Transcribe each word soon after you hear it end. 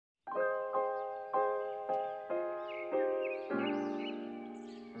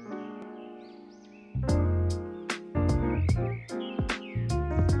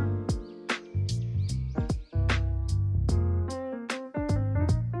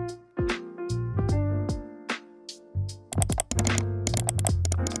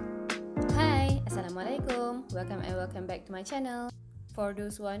welcome and welcome back to my channel. For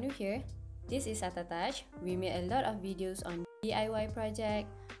those who are new here, this is Atataj. We made a lot of videos on DIY project,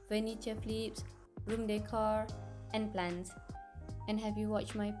 furniture flips, room decor, and plants. And have you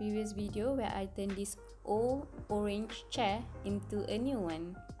watched my previous video where I turned this old orange chair into a new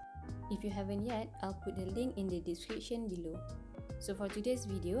one? If you haven't yet, I'll put the link in the description below. So for today's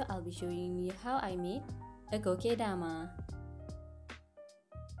video, I'll be showing you how I made a KOKEDAMA.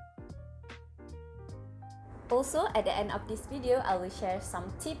 Also, at the end of this video, I will share some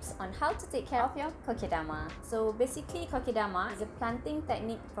tips on how to take care of your KOKEDAMA. So basically, KOKEDAMA is a planting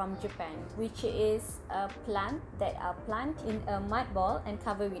technique from Japan, which is a plant that are planted in a mud ball and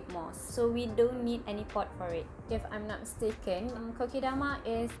covered with moss. So we don't need any pot for it. If I'm not mistaken, KOKEDAMA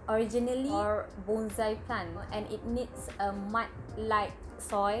is originally a bonsai plant and it needs a mud-like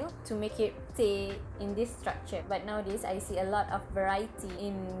soil to make it stay in this structure. But nowadays I see a lot of variety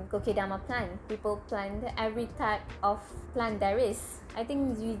in KOKEDAMA plant. People plant every type of plant there is. I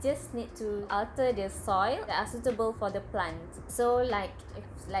think we just need to alter the soil that are suitable for the plant. So like if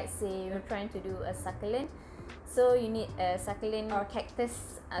let's say you're trying to do a succulent, so you need a succulent or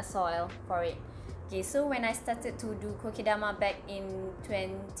cactus soil for it. Okay, so when I started to do KOKEDAMA back in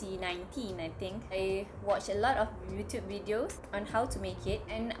 2019, I think, I watched a lot of YouTube videos on how to make it,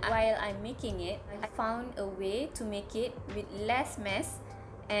 and while I'm making it, I found a way to make it with less mess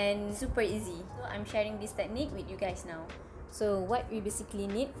and super easy. So I'm sharing this technique with you guys now. So what we basically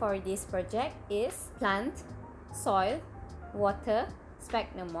need for this project is plant, soil, water,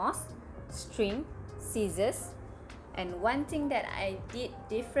 sphagnum moss, string, scissors. And one thing that I did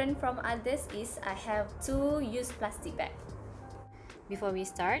different from others is I have two used plastic bags. Before we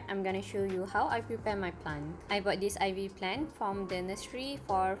start, I'm gonna show you how I prepare my plant. I bought this ivy plant from the nursery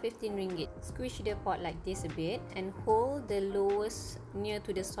for 15 ringgit. Squish the pot like this a bit and hold the lowest near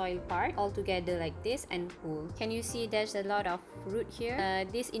to the soil part all together like this and pull. Can you see there's a lot of root here?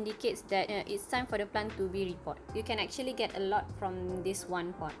 This indicates that it's time for the plant to be repotted. You can actually get a lot from this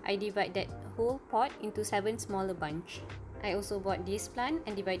one pot. I divide that whole pot into 7 smaller bunch. I also bought this plant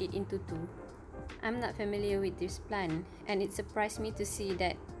and divide it into 2. I'm not familiar with this plant and it surprised me to see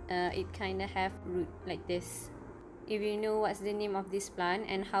that it kinda have root like this. If you know what's the name of this plant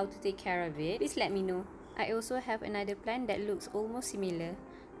and how to take care of it, please let me know. I also have another plant that looks almost similar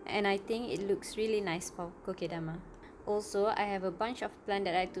and I think it looks really nice for KOKEDAMA. Also, I have a bunch of plants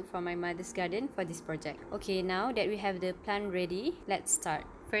that I took from my mother's garden for this project. Okay, now that we have the plant ready, let's start.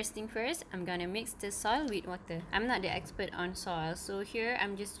 First thing first, I'm gonna mix the soil with water. I'm not the expert on soil, so here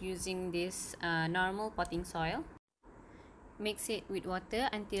I'm just using this normal potting soil. Mix it with water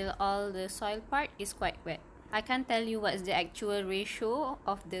until all the soil part is quite wet. I can't tell you what's the actual ratio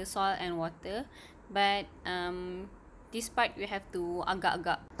of the soil and water, but this part we have to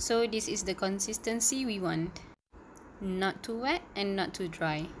agak-agak. So this is the consistency we want. Not too wet and not too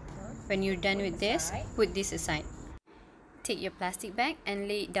dry. When you're done with this, put this aside. Take your plastic bag and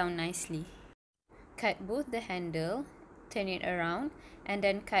lay it down nicely. Cut both the handle, turn it around, and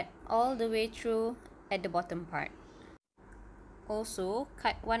then cut all the way through at the bottom part. Also,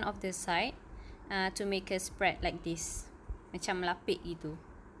 cut one of the side to make a spread like this. Macam melapik gitu.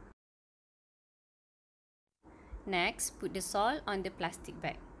 Next, put the soil on the plastic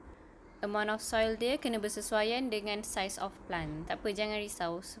bag. Amount of soil dia kena bersesuaian dengan size of plant. Tak apa, jangan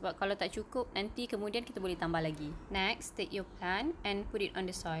risau sebab kalau tak cukup nanti kemudian kita boleh tambah lagi. Next, take your plant and put it on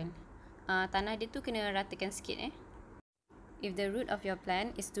the soil. Tanah dia tu kena ratakan sikit If the root of your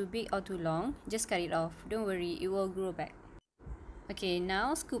plant is too big or too long, just cut it off. Don't worry, it will grow back. Okay,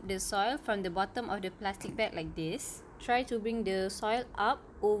 now scoop the soil from the bottom of the plastic bag like this. Try to bring the soil up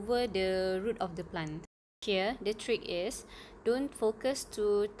over the root of the plant. Here, the trick is, don't focus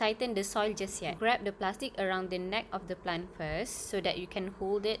to tighten the soil just yet. Grab the plastic around the neck of the plant first so that you can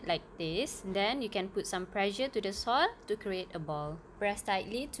hold it like this. Then you can put some pressure to the soil to create a ball. Press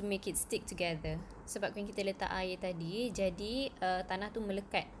tightly to make it stick together. Sebab kan kita letak air tadi, jadi tanah tu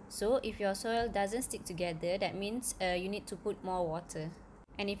melekat. So if your soil doesn't stick together, that means you need to put more water.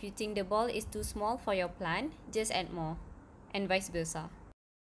 And if you think the ball is too small for your plant, just add more. And vice versa.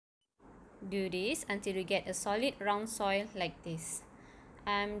 Do this until you get a solid round soil like this.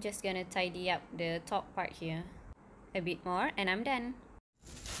 I'm just gonna tidy up the top part here a bit more and I'm done.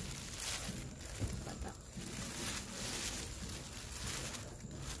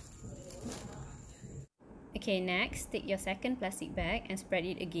 Okay, next take your second plastic bag and spread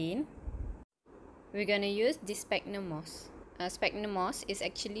it again. We're gonna use this sphagnum moss. sphagnum moss is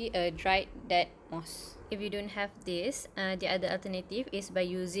actually a dried dead moss. If you don't have this, the other alternative is by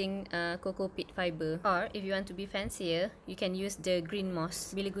using cocoa peat fiber. Or if you want to be fancier, you can use the green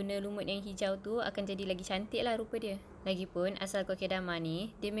moss. Bila guna lumut yang hijau tu akan jadi lagi cantik lah rupa dia. Lagipun asal kokedama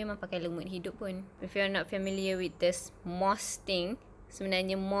ni, dia memang pakai lumut hidup pun. If you're not familiar with this moss thing,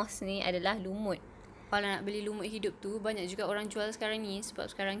 sebenarnya moss ni adalah lumut. Kalau nak beli lumut hidup tu, banyak juga orang jual sekarang ni. Sebab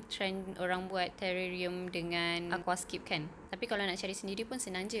sekarang trend orang buat terrarium dengan aquascape kan. Tapi kalau nak cari sendiri pun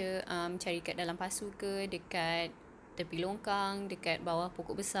senang je. Cari kat dalam pasu ke, dekat tepi longkang, dekat bawah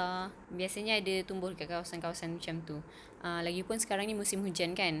pokok besar. Biasanya ada tumbuh dekat kawasan-kawasan macam tu. Lagipun sekarang ni musim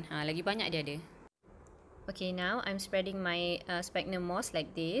hujan kan. Lagi banyak dia ada. Okay, now I'm spreading my sphagnum moss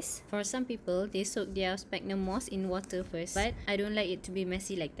like this. For some people, they soak their sphagnum moss in water first, but I don't like it to be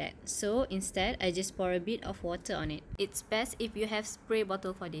messy like that. So instead, I just pour a bit of water on it. It's best if you have spray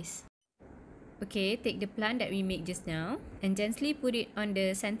bottle for this. Okay, take the plant that we made just now and gently put it on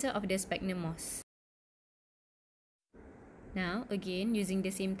the center of the sphagnum moss. Now, again, using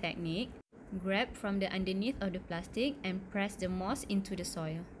the same technique, grab from the underneath of the plastic and press the moss into the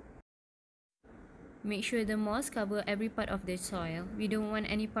soil. Make sure the moss cover every part of the soil. We don't want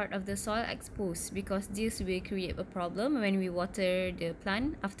any part of the soil exposed because this will create a problem when we water the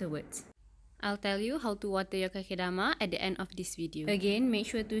plant afterwards. I'll tell you how to water your kokedama at the end of this video. Again,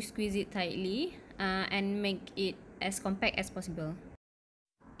 make sure to squeeze it tightly and make it as compact as possible.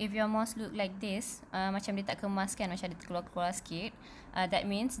 If your moss look like this, macam dia tak kemas kan, macam dia terkeluar-keluar sikit, that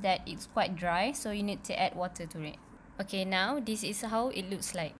means that it's quite dry, so you need to add water to it. Okay, now this is how it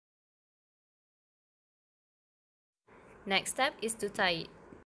looks like. Next step is to tie it.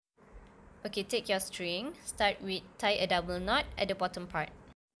 Okay, take your string, start with tie a double knot at the bottom part.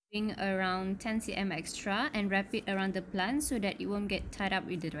 Bring around 10 cm extra and wrap it around the plant so that it won't get tied up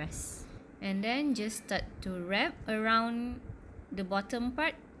with the rest. And then just start to wrap around the bottom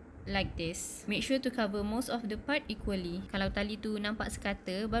part like this. Make sure to cover most of the part equally. Kalau tali tu nampak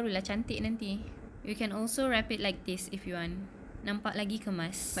sekata, barulah cantik nanti. You can also wrap it like this if you want. Nampak lagi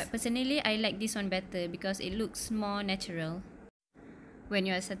kemas. But personally, I like this one better because it looks more natural. When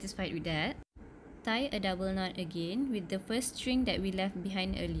you are satisfied with that, tie a double knot again with the first string that we left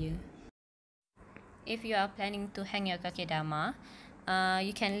behind earlier. If you are planning to hang your kokedama,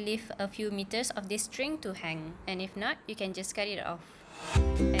 you can leave a few meters of this string to hang. And if not, you can just cut it off.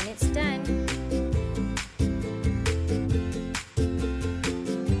 And it's done!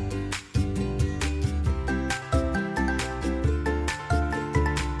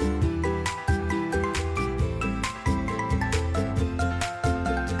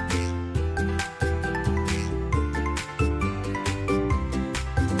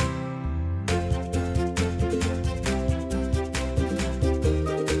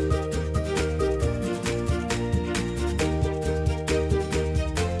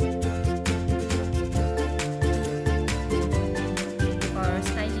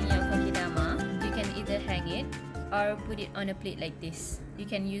 Or put it on a plate like this. You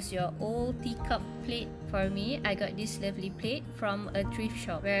can use your old teacup plate. For me, I got this lovely plate from a thrift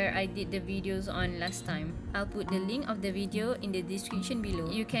shop where I did the videos on last time. I'll put the link of the video in the description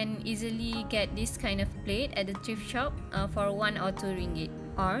below. You can easily get this kind of plate at the thrift shop for 1 or 2 ringgit.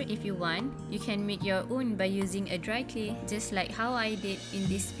 Or if you want, you can make your own by using a dry clay, just like how I did in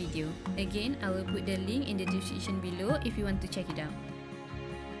this video. Again, I will put the link in the description below if you want to check it out.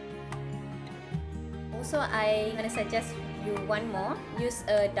 Also, I'm gonna suggest you one more. Use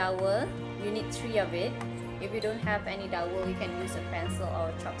a dowel. You need 3 of it. If you don't have any dowel, you can use a pencil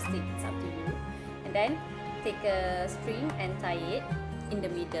or a chopstick. It's up to you. And then take a string and tie it in the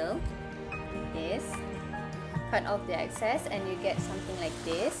middle. This. Cut off the excess, and you get something like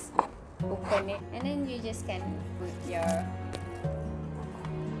this. Open it, and then you just can put your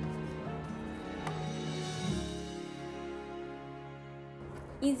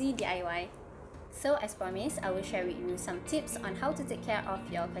easy DIY. So as promised, I will share with you some tips on how to take care of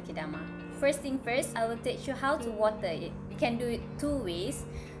your kokedama. First thing first, I will teach you how to water it. You can do it 2 ways.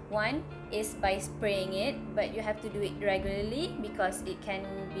 One is by spraying it, but you have to do it regularly because it can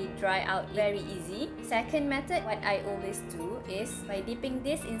be dry out very easy. Second method, what I always do is by dipping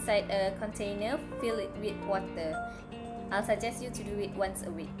this inside a container, fill it with water. I'll suggest you to do it once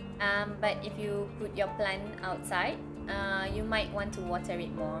a week. But if you put your plant outside, you might want to water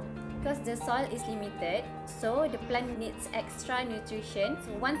it more. Because the soil is limited, so the plant needs extra nutrition.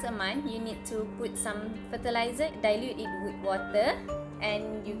 So once a month, you need to put some fertilizer, dilute it with water,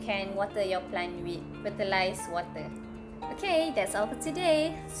 and you can water your plant with fertilized water. Okay, that's all for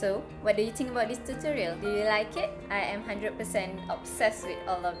today. So, what do you think about this tutorial? Do you like it? I am 100% obsessed with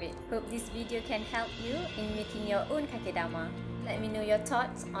all of it. Hope this video can help you in making your own kokedama. Let me know your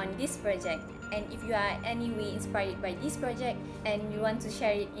thoughts on this project. And if you are anyway inspired by this project and you want to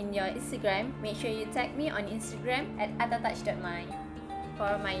share it in your Instagram, make sure you tag me on Instagram at atatouch.my.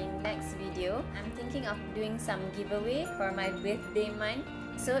 For my next video, I'm thinking of doing some giveaway for my birthday month.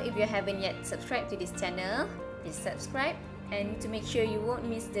 So if you haven't yet subscribed to this channel, please subscribe. And to make sure you won't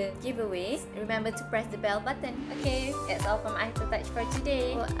miss the giveaways, remember to press the bell button. Okay, that's all from Touch for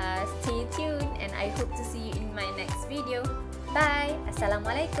today. So, stay tuned and I hope to see you in my next video. Bye!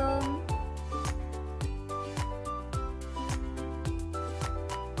 Assalamualaikum!